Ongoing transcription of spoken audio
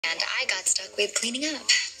and I got stuck with cleaning up.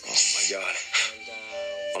 Oh, my God.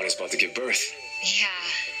 Bonnie's about to give birth. Yeah,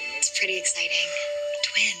 it's pretty exciting.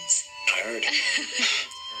 Twins. I heard.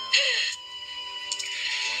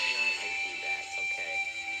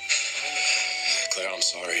 Claire, I'm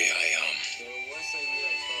sorry.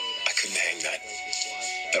 I couldn't hang that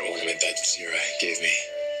ornament that Sierra gave me.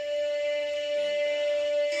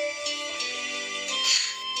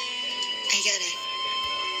 I get it.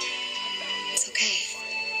 It's okay.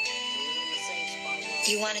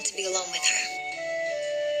 You wanted to be alone with her.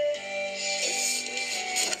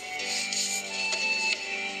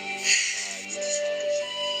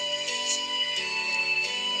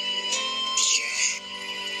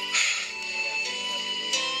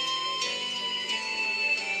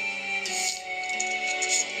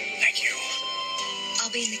 Thank you. I'll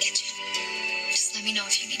be in the kitchen. Just let me know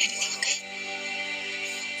if you need anything, okay?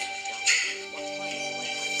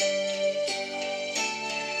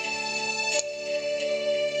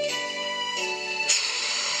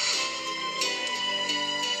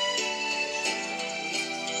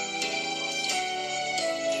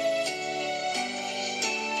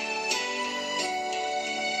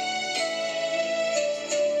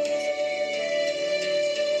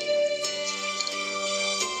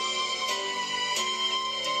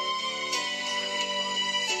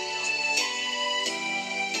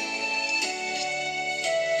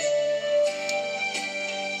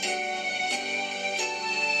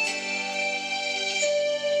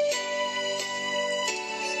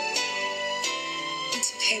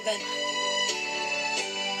 It's okay, Ben.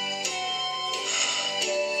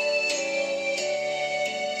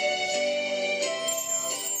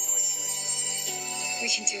 We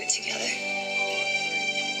can do it together.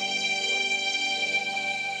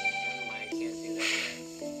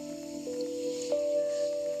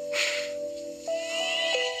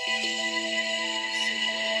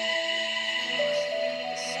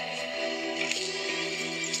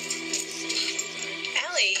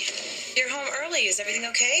 Allie, you're home early. Is everything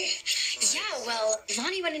okay? Yeah, well,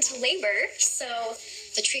 Lonnie went into labor, so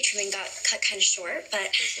the tree trimming got cut kind of short, but...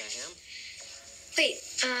 Wait,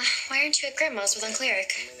 why aren't you at Grandma's with Uncle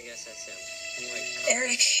Eric?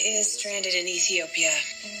 Eric is stranded in Ethiopia.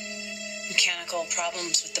 Mechanical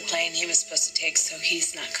problems with the plane he was supposed to take, so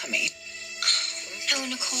he's not coming. Oh,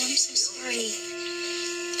 Nicole, I'm so sorry.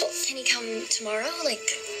 Well, can he come tomorrow, like,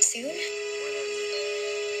 soon?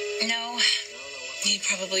 No, he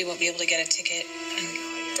probably won't be able to get a ticket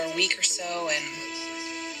for a week or so, and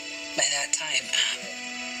by that time,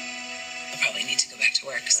 I'll probably need to go back to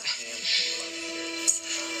work, so...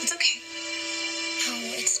 It's okay. No,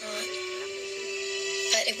 it's not.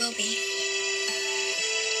 But it will be.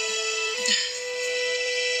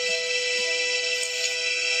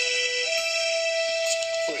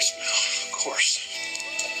 Voicemail, of course.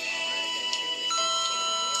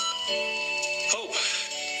 Hope.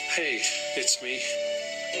 Hey, it's me.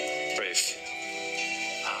 Rafe.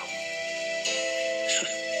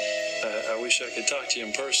 I wish I could talk to you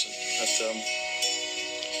in person, but,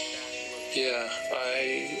 yeah,